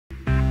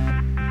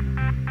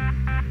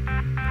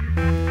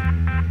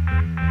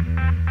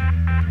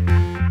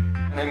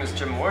is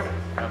Jim Ward.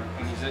 I'm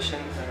a musician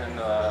and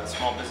a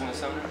small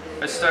business owner.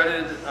 I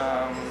started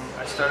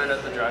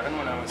at the Drive-In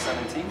when I was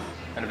 17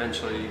 and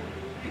eventually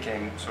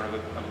became sort of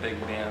a big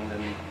band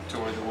and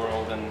toured the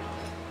world,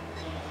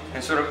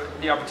 and sort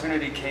of the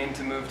opportunity came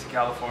to move to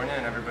California,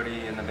 and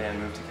everybody in the band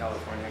moved to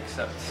California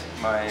except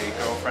my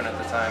girlfriend at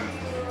the time,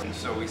 and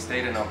so we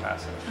stayed in El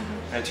Paso.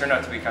 And it turned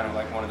out to be kind of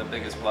like one of the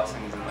biggest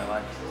blessings in my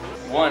life.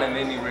 One, it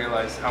made me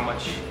realize how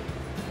much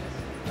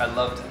I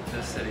loved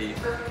this city,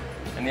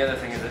 and the other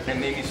thing is that it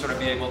made me sort of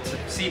be able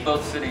to see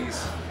both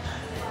cities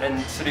and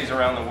cities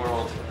around the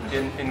world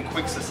in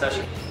quick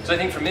succession. So I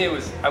think for me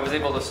I was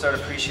able to start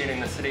appreciating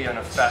the city on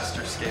a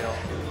faster scale.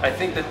 I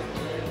think that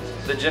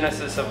the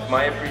genesis of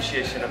my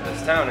appreciation of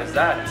this town is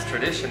that it's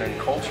tradition and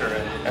culture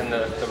and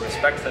the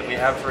respect that we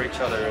have for each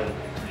other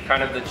and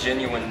kind of the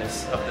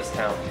genuineness of this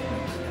town.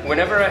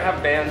 Whenever I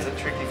have bands at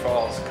Tricky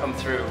Falls come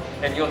through,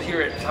 and you'll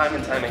hear it time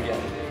and time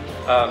again,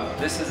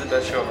 this is the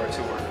best show of our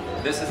tour.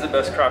 This is the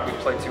best crowd we've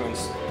played to in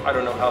I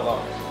don't know how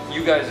long.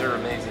 You guys are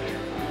amazing.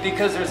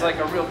 Because there's like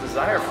a real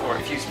desire for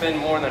it. If you spend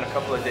more than a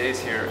couple of days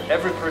here,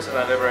 every person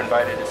I've ever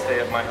invited to stay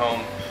at my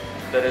home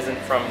that isn't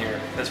from here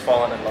has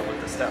fallen in love with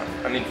this town.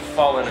 I mean,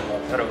 fallen in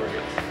love, that over it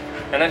is.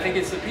 And I think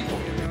it's the people.